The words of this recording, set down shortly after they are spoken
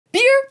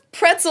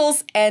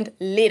Pretzels and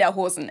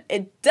Lederhosen.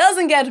 It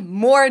doesn't get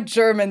more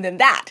German than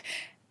that.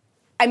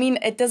 I mean,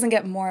 it doesn't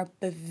get more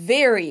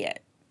Bavarian.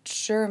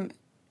 German.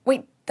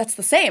 Wait, that's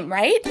the same,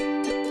 right?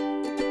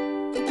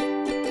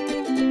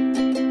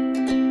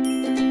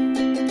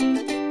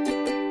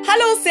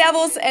 Hello,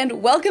 servus,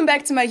 and welcome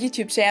back to my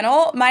YouTube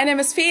channel. My name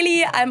is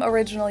Feli. I'm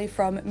originally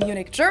from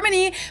Munich,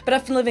 Germany, but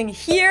I've been living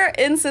here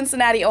in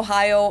Cincinnati,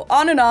 Ohio,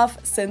 on and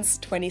off since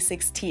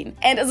 2016.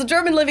 And as a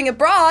German living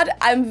abroad,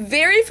 I'm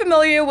very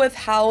familiar with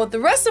how the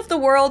rest of the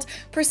world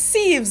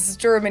perceives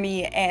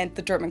Germany and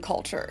the German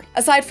culture.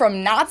 Aside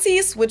from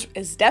Nazis, which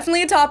is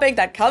definitely a topic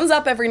that comes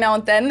up every now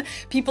and then,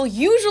 people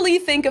usually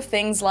think of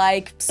things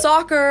like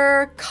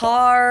soccer,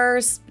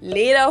 cars,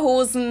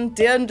 Lederhosen,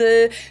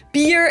 Dirndl,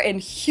 beer in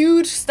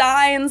huge steins,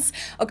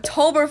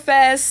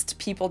 Oktoberfest,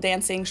 people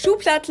dancing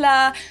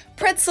Schuhplattler,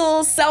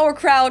 pretzels,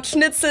 sauerkraut,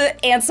 schnitzel,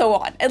 and so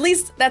on. At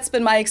least that's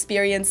been my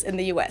experience in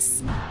the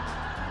US.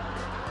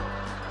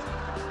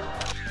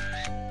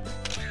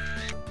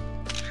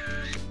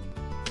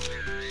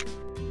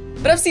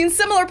 But I've seen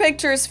similar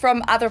pictures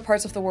from other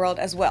parts of the world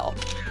as well.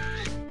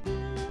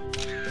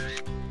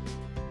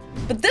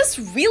 But this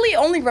really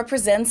only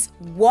represents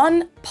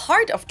one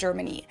part of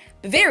Germany,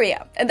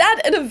 Bavaria, and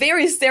that in a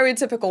very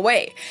stereotypical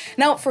way.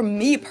 Now, for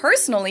me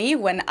personally,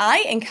 when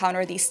I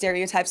encounter these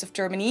stereotypes of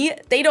Germany,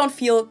 they don't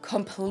feel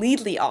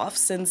completely off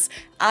since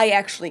I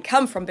actually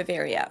come from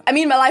Bavaria. I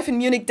mean, my life in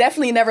Munich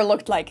definitely never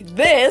looked like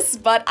this,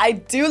 but I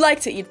do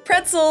like to eat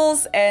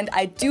pretzels, and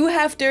I do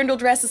have dirndl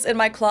dresses in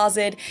my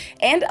closet,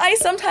 and I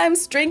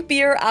sometimes drink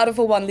beer out of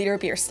a 1-liter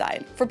beer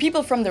stein. For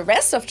people from the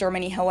rest of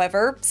Germany,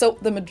 however, so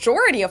the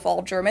majority of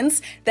all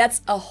Germans,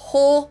 that's a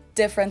whole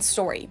different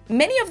story.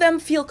 Many of them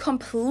feel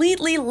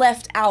completely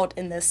left out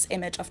in this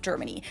image of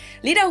Germany.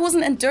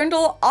 Lederhosen and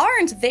Dirndl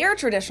aren't their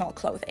traditional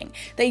clothing.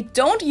 They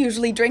don't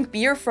usually drink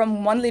beer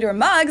from 1-liter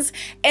mugs,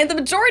 and the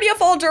majority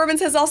of all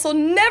Germans has also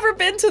never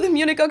been to the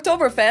Munich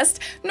Oktoberfest,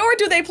 nor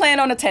do they plan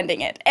on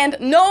attending it. And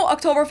no,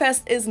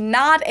 Oktoberfest is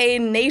not a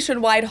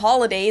nationwide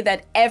holiday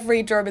that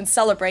every German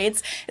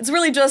celebrates. It's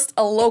really just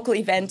a local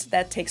event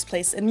that takes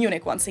place in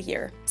Munich once a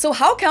year. So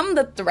how come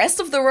that the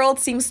rest of the world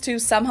seems to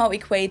somehow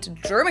equate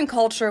German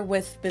culture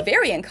with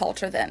Bavarian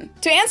culture then?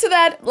 To answer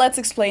that, let's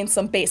explain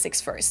some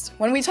basics first.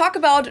 When we talk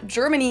about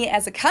Germany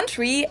as a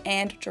country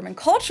and German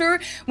culture,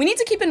 we need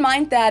to keep in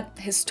mind that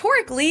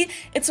historically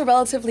it's a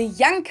relatively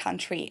young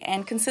country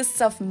and consists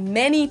of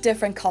many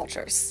different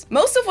cultures.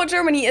 Most of what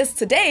Germany is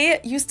today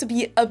used to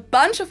be a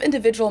bunch of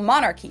individual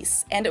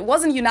monarchies, and it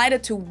wasn't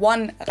united to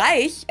one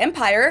Reich,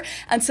 empire,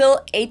 until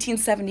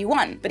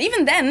 1871. But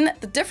even then,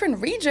 the different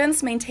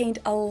regions maintained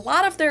a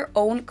lot of their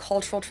own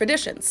cultural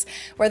traditions,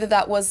 whether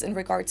that was in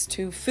regards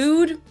to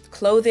food,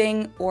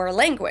 clothing, or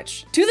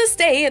language. To this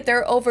day, there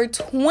are over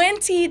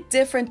 20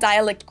 different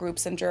dialect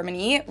groups in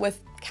Germany, with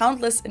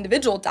countless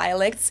individual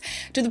dialects,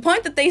 to the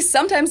point that they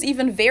sometimes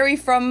even vary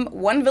from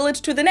one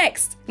village to the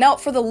next. Now,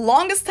 for the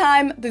longest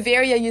time,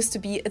 Bavaria used to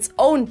be its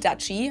own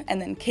duchy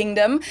and then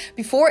kingdom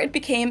before it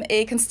became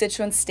a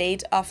constituent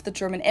state of the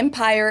German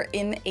Empire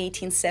in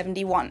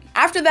 1871.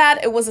 After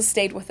that, it was a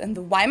state within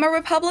the Weimar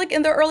Republic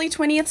in the early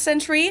 20th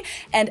century,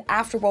 and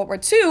after World War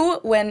II,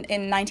 when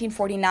in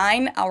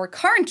 1949 our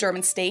current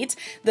German state,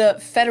 the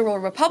Federal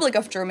Republic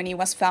of Germany,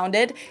 was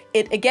founded,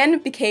 it again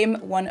became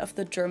one of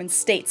the German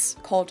states,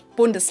 called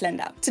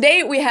Bundesländer.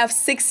 Today we have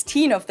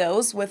 16 of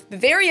those, with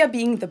Bavaria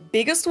being the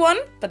biggest one,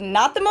 but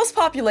not the most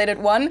populated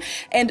one,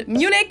 and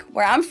Munich,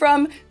 where I'm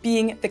from,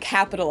 being the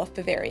capital of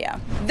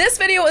Bavaria. This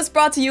video is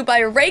brought to you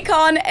by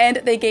Raycon, and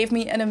they gave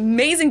me an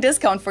amazing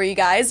discount for you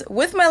guys.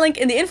 With my link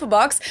in the info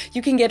box,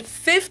 you can get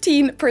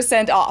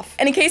 15% off.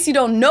 And in case you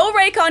don't know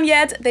Raycon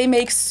yet, they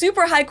make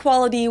super high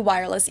quality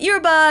wireless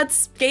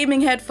earbuds,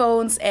 gaming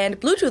headphones, and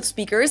Bluetooth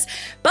speakers,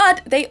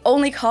 but they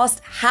only cost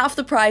half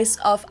the price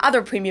of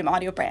other premium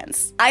audio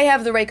brands. I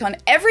have the Raycon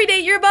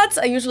everyday earbuds.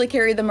 I usually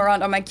carry them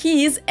around on my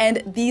keys,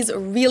 and these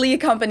really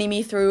accompany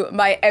me through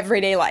my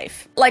everyday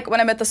life. Like when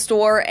I'm at the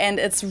store and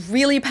it's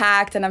really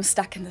packed and I'm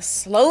stuck in the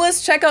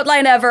slowest checkout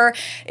line ever,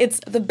 it's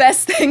the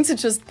best thing to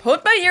just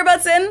put my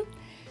earbuds in.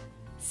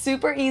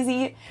 Super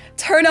easy.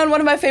 Turn on one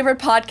of my favorite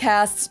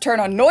podcasts, turn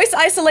on noise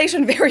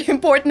isolation, very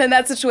important in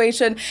that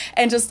situation,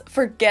 and just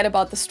forget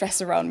about the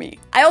stress around me.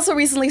 I also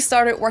recently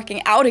started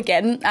working out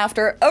again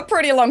after a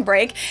pretty long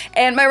break,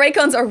 and my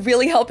Raycons are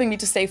really helping me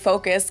to stay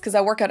focused because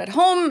I work out at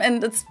home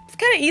and it's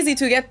kind of easy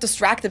to get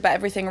distracted by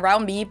everything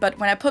around me, but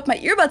when I put my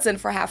earbuds in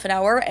for half an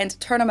hour and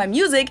turn on my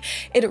music,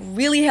 it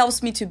really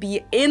helps me to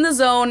be in the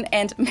zone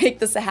and make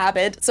this a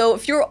habit. So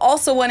if you're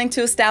also wanting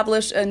to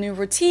establish a new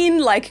routine,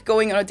 like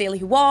going on a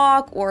daily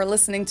walk or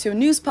listening to a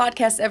news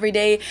podcast every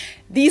day,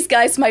 these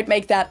guys might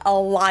make that a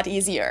lot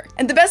easier.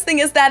 And the best thing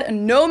is that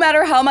no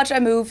matter how much I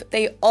move,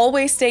 they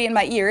always stay in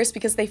my ears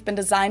because they've been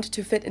designed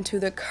to fit into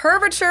the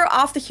curvature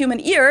of the human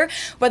ear,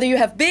 whether you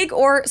have big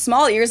or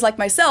small ears like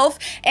myself,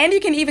 and you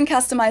can even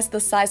customize the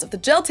size of the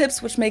gel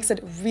tips, which makes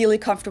it really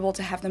comfortable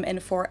to have them in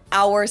for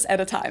hours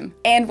at a time.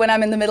 And when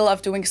I'm in the middle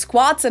of doing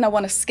squats and I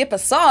want to skip a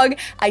song,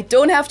 I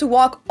don't have to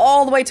walk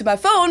all the way to my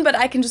phone, but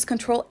I can just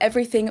control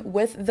everything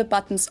with the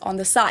buttons on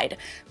the side.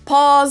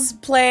 Pause,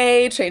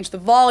 play, change the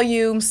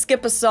volume,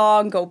 skip a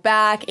song, go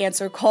back,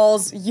 answer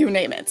calls, you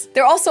name it.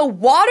 They're also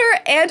water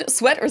and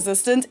sweat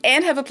resistant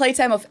and have a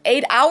playtime of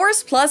 8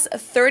 hours plus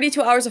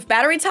 32 hours of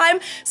battery time,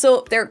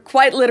 so they're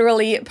quite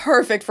literally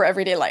perfect for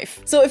everyday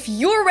life. So if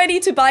you're ready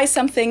to buy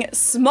something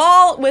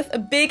small with a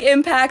big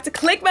impact,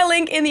 click my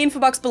link in the info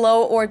box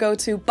below or go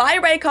to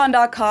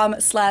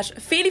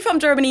buyraycon.com/Feli from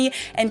Germany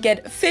and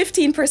get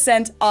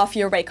 15% off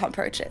your Raycon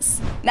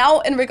purchase. Now,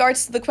 in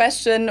regards to the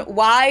question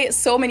why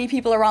so many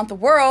people around the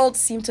world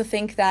seem to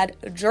think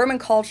that German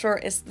culture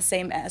is the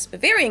same as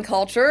Bavarian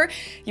culture,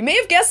 you may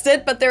have guessed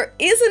it, but there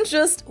isn't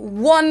just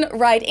one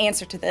right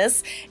answer to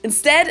this.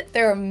 Instead,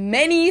 there are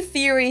many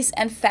theories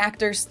and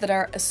factors that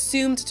are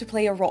assumed to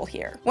play a role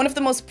here. One of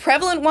the most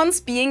prevalent ones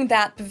being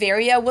that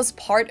Bavaria was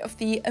part of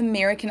the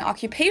American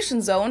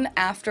occupation zone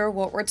after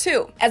World War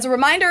II. As a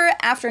reminder,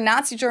 after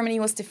Nazi Germany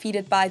was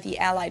defeated by the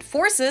Allied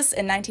forces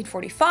in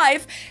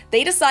 1945,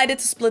 they decided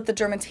to split the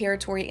German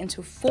territory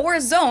into 4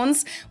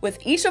 zones, with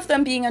each of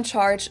them being in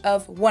charge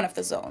of one of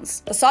the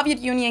zones. The Soviet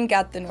Union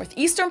got the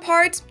northeastern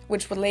part,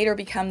 which would later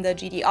become the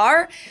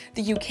GDR.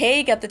 The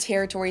UK got the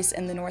territories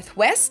in the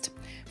northwest.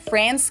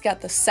 France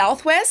got the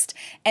southwest,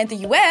 and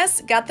the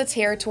US got the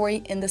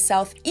territory in the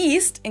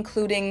southeast,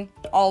 including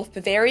all of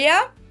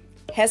Bavaria,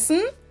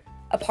 Hessen,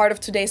 a part of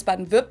today's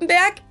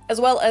Baden-Württemberg, as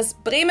well as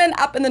Bremen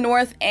up in the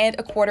north and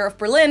a quarter of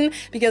Berlin,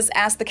 because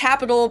as the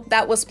capital,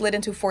 that was split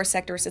into 4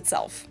 sectors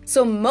itself.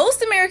 So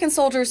most American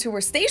soldiers who were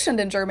stationed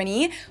in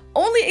Germany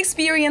only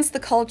experienced the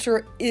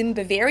culture in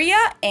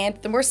Bavaria and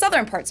the more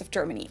southern parts of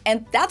Germany.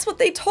 And that's what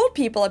they told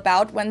people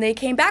about when they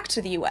came back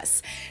to the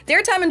US.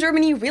 Their time in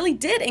Germany really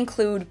did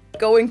include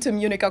going to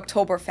Munich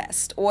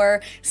Oktoberfest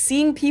or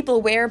seeing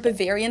people wear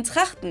Bavarian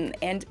Trachten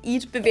and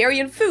eat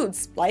Bavarian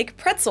foods like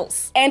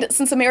pretzels. And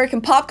since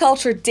American pop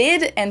culture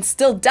did and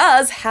still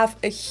does have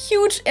a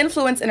huge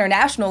influence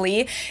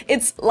internationally,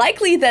 it's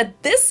likely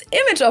that this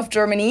image of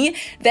Germany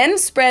then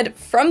spread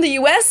from the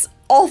US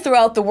all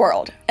throughout the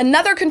world.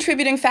 Another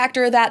contributing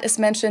factor that is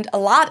mentioned a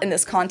lot in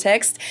this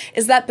context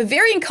is that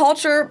Bavarian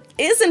culture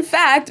is in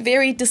fact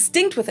very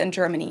distinct within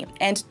Germany,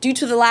 and due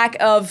to the lack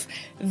of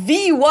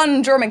the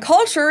one German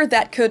culture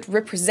that could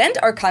represent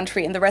our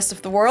country in the rest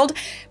of the world,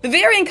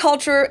 Bavarian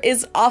culture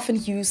is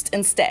often used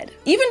instead.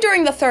 Even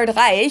during the Third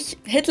Reich,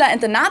 Hitler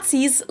and the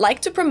Nazis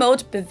liked to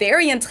promote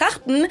Bavarian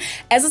Trachten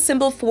as a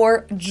symbol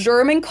for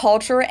German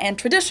culture and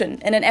tradition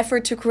in an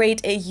effort to create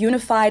a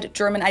unified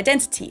German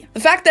identity. The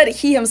fact that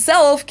he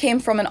himself came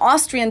from an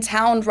Austrian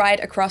town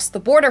right across the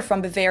border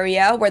from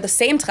Bavaria, where the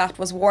same Tracht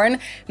was worn,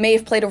 may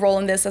have played a role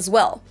in this as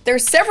well. There are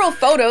several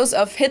photos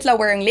of Hitler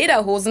wearing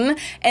Lederhosen,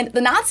 and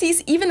the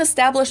Nazis even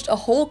established a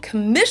whole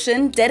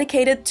commission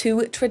dedicated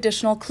to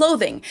traditional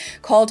clothing,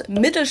 called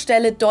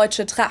Mittelstelle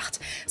Deutsche Tracht.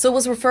 So it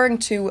was referring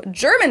to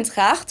German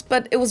Tracht,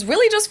 but it was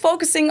really just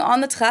focusing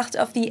on the Tracht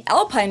of the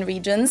Alpine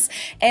regions,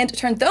 and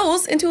turned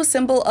those into a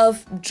symbol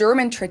of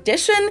German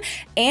tradition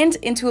and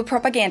into a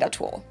propaganda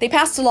tool. They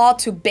passed a law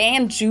to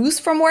ban Jews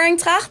from wearing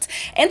Tracht,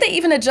 and they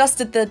even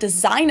adjusted the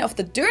design of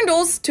the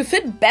dirndls to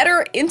fit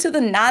better into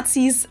the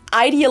Nazis'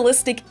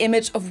 idealistic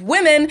image of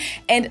women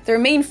and their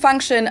main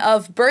function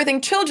of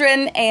birthing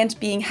children and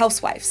being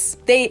housewives.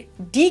 They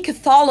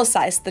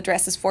de-Catholicized the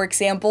dresses, for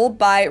example,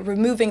 by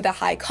removing the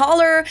high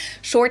collar,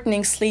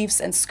 shortening sleeves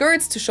and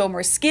skirts to show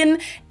more skin,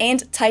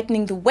 and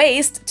tightening the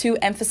waist to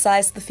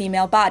emphasize the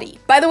female body.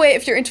 By the way,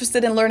 if you're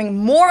interested in learning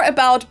more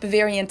about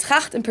Bavarian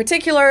Tracht in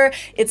particular,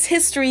 its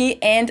history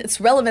and its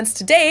relevance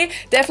today,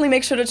 definitely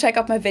make sure to check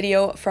out my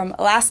video from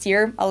last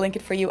year. I'll link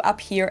it for you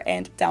up here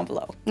and down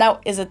below.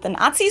 Now, is it the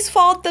Nazis'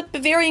 fault that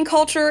Bavarian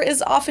culture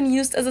is often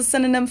used as a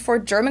synonym for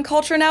German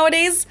culture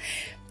nowadays?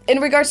 In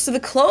regards to the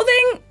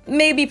clothing,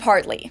 maybe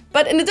partly.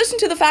 But in addition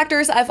to the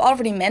factors I've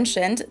already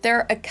mentioned, there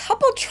are a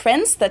couple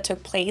trends that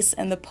took place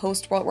in the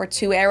post-World War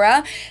II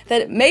era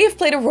that may have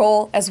played a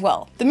role as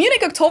well. The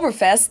Munich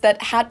Oktoberfest,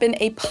 that had been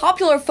a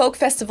popular folk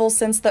festival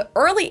since the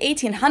early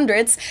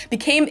 1800s,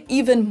 became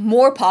even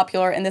more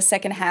popular in the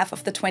second half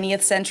of the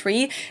 20th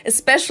century,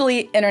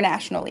 especially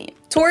internationally.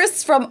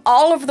 Tourists from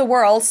all over the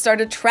world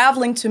started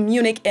traveling to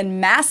Munich in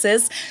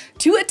masses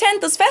to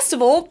attend this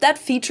festival that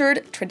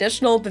featured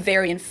traditional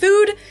Bavarian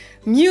food,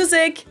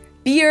 music,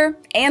 beer,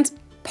 and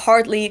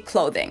partly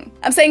clothing.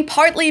 I'm saying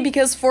partly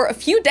because for a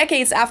few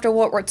decades after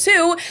World War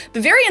II,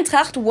 Bavarian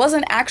Tracht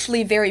wasn't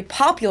actually very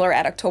popular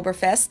at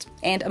Oktoberfest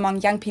and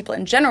among young people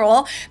in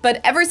general,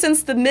 but ever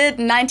since the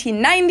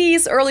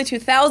mid-1990s, early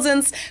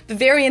 2000s,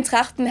 Bavarian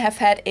Trachten have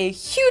had a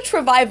huge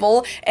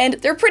revival, and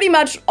they're pretty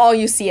much all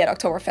you see at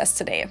Oktoberfest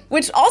today.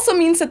 Which also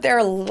means that there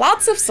are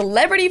lots of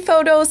celebrity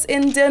photos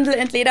in Dirndl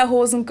and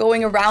Lederhosen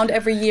going around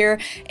every year,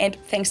 and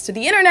thanks to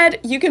the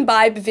internet, you can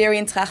buy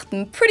Bavarian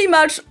Trachten pretty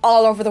much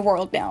all over the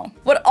world now.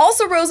 What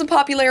also rose in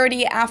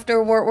popularity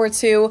after World War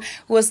II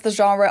was the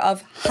genre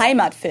of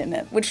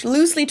Heimatfilme, which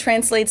loosely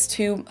translates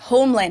to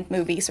homeland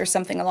movies or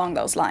something along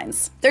those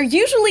lines. They're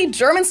usually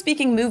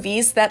German-speaking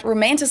movies that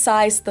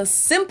romanticize the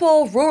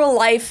simple rural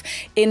life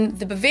in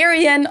the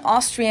Bavarian,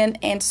 Austrian,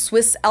 and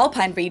Swiss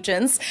Alpine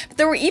regions, but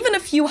there were even a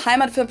few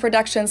Heimatfilm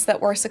productions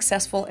that were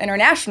successful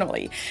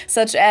internationally,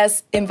 such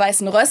as Im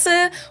Weißen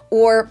Rössel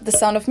or The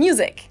Sound of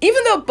Music.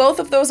 Even though both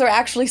of those are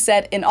actually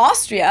set in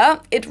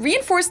Austria, it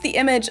reinforced the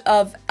image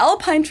of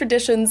Alpine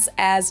traditions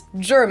as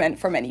German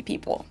for many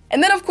people.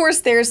 And then of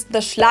course there's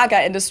the Schlager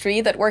industry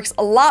that works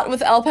a lot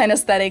with Alpine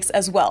aesthetics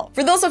as well.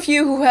 For those of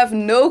you who have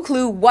no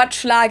clue what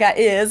Schlager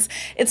is,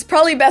 it's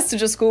probably best to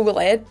just Google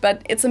it,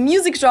 but it's a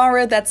music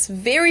genre that's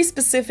very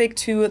specific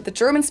to the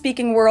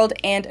German-speaking world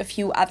and a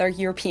few other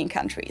European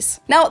countries.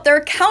 Now, there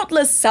are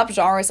countless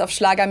subgenres of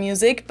Schlager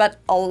music, but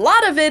a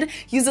lot of it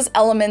uses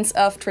elements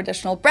of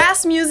traditional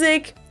brass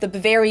music, the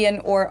Bavarian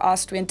or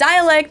Austrian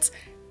dialect,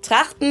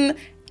 Trachten,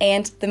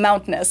 and the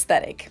mountain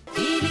aesthetic.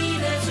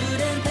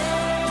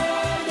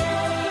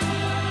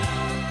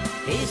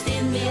 Ist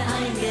in mir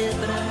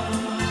eingebrannt,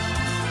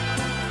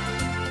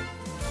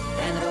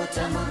 dein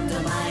roter Mund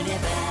um meine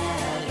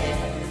Berge,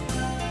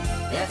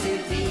 wer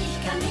fühlt wie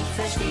ich, kann mich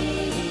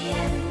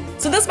verstehen.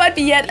 So this might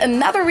be yet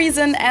another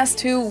reason as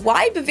to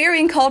why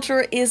Bavarian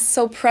culture is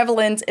so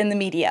prevalent in the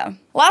media.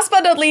 Last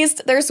but not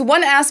least, there's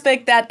one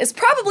aspect that is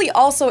probably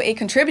also a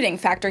contributing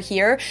factor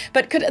here,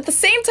 but could at the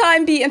same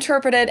time be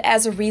interpreted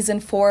as a reason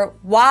for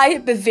why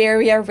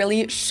Bavaria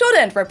really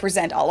shouldn't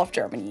represent all of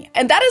Germany.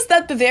 And that is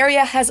that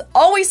Bavaria has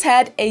always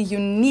had a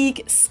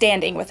unique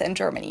standing within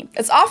Germany.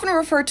 It's often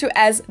referred to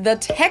as the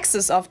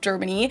Texas of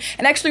Germany,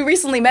 and actually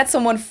recently met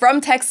someone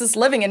from Texas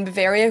living in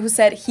Bavaria who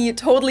said he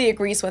totally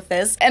agrees with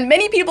this. And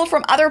many people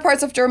from other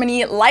parts of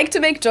Germany like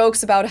to make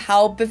jokes about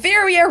how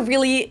Bavaria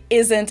really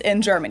isn't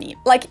in Germany.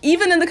 Like,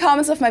 even in the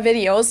comments of my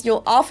videos,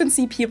 you'll often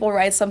see people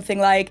write something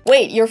like,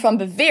 "Wait, you're from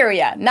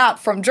Bavaria, not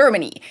from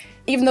Germany."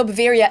 Even though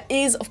Bavaria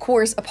is, of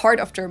course, a part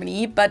of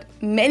Germany, but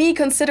many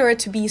consider it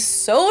to be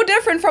so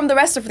different from the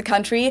rest of the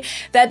country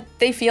that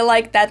they feel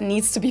like that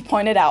needs to be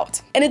pointed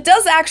out. And it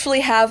does actually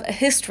have a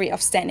history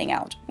of standing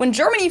out. When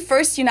Germany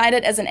first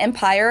united as an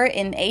empire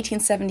in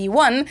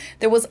 1871,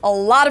 there was a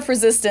lot of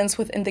resistance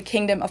within the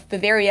Kingdom of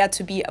Bavaria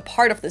to be a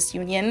part of this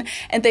union,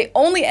 and they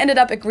only ended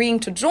up agreeing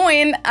to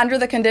join under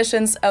the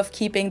conditions of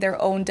keeping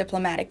their own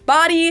diplomatic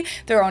body,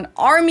 their own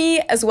army,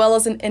 as well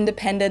as an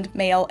independent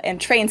mail and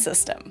train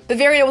system.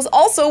 Bavaria was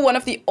also one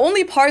of the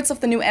only parts of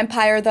the new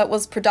empire that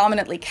was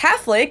predominantly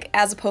Catholic,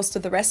 as opposed to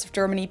the rest of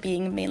Germany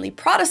being mainly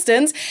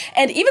Protestant.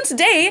 And even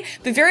today,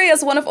 Bavaria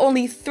is one of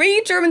only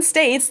 3 German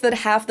states that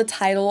have the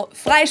title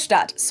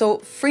Freistaat, so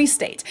Free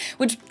State,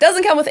 which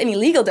doesn't come with any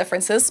legal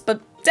differences,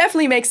 but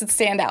definitely makes it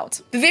stand out.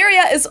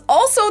 Bavaria is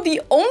also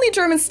the only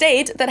German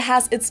state that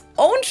has its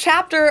own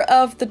chapter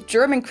of the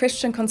German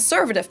Christian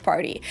Conservative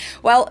Party.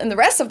 While in the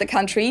rest of the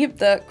country,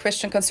 the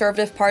Christian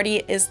Conservative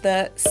Party is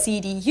the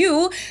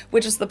CDU,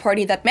 which is the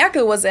party that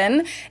Merkel was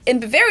in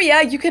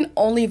Bavaria, you can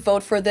only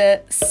vote for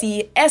the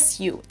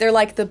CSU. They're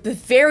like the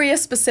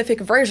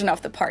Bavaria-specific version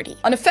of the party.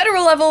 On a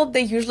federal level,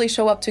 they usually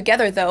show up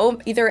together though,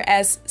 either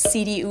as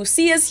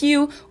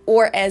CDU-CSU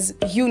or as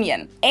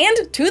Union.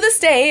 And to this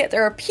day,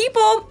 there are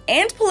people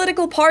and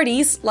political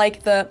parties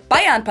like the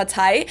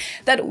Bayernpartei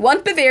that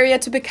want Bavaria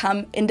to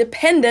become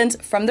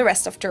independent from the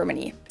rest of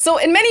Germany. So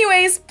in many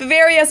ways,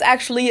 Bavaria is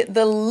actually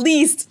the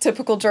least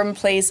typical German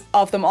place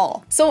of them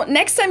all. So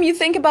next time you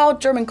think about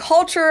German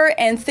culture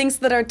and things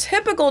that are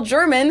typical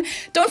German,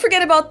 don't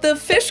forget about the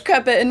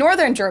Fischköppe in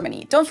northern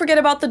Germany. Don't forget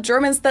about the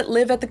Germans that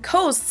live at the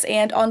coasts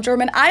and on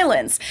German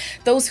islands,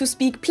 those who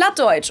speak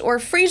Plattdeutsch or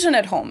Frisian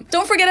at home.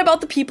 Don't forget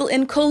about the people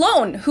in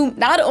Cologne, who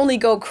not only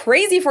go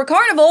crazy for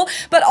carnival,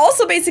 but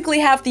also basically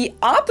have the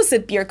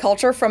opposite beer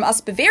culture from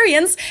us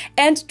Bavarians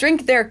and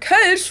drink their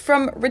Kölsch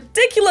from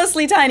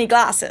ridiculously tiny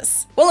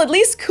glasses. Well, at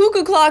least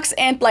cuckoo clocks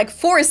and Black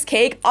Forest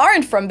cake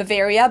aren't from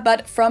Bavaria,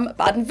 but from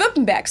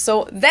Baden-Württemberg,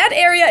 so that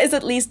area is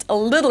at least a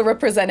little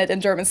represented in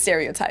German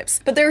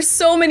stereotypes. But there are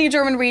so many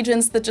German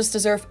regions that just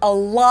deserve a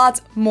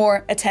lot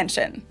more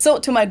attention. So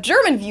to my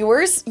German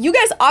viewers, you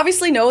guys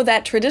obviously know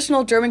that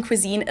traditional German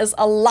cuisine is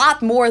a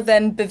lot more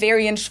than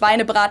Bavarian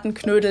Schweinebraten Schweinebraten,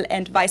 Knödel,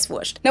 and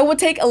Weißwurst. Now, it would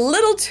take a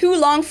little too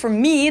long for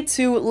me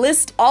to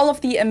list all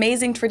of the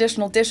amazing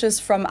traditional dishes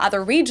from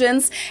other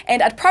regions,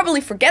 and I'd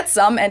probably forget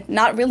some and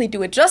not really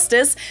do it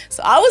justice.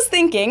 So I was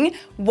thinking,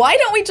 why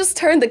don't we just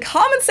turn the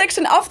comment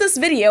section of this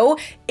video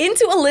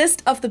into a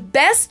list of the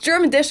best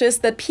German dishes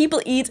that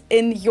people eat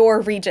in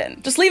your region.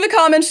 Just leave a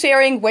comment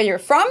sharing where you're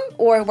from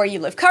or where you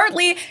live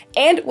currently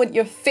and what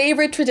your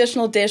favorite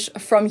traditional dish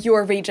from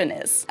your region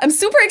is. I'm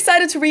super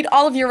excited to read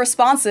all of your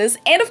responses,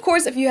 and of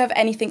course, if you have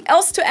anything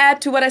else to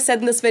add to what I said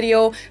in this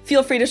video,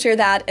 feel free to share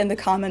that in the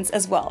comments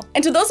as well.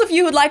 And to those of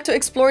you who'd like to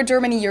explore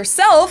Germany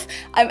yourself,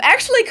 I'm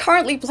actually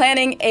currently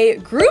planning a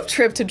group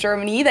trip to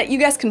Germany that you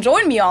guys can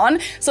join me on.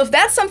 So if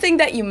that's something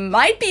that you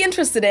might be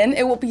interested in,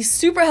 it will be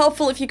super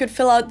helpful if you could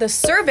fill out the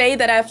survey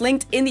that I've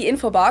linked in the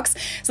info box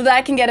so that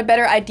I can get a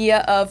better idea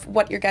of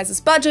what your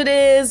guys' budget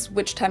is,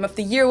 which time of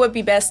the year would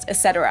be best,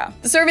 etc.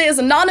 The survey is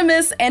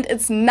anonymous and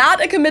it's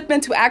not a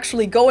commitment to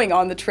actually going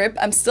on the trip.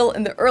 I'm still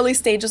in the early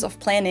stages of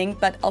planning,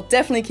 but I'll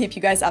definitely keep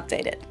you guys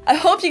updated. I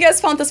hope you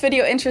guys found this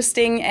video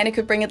interesting and it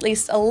could bring at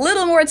least a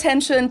little more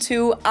attention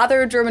to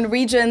other German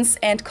regions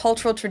and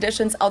cultural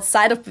traditions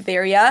outside of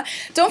Bavaria.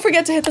 Don't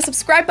forget to hit the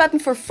subscribe button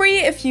for free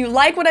if you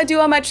like what I do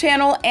on my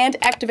channel, and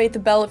activate the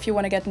bell if you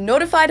want to get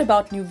notified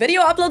about new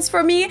video uploads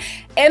from me.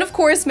 And of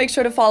course, make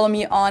sure to follow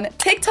me on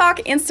TikTok,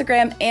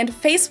 Instagram, and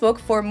Facebook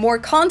for more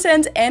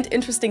content and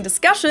interesting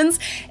discussions.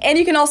 And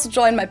you can also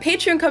join my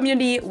Patreon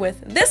community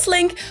with this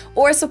link,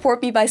 or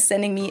support me by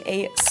sending me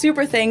a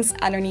super thanks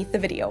underneath the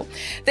video.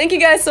 Thank you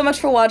guys so much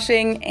for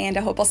watching, and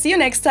I hope I'll see you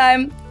next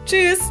time.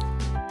 Tschüss!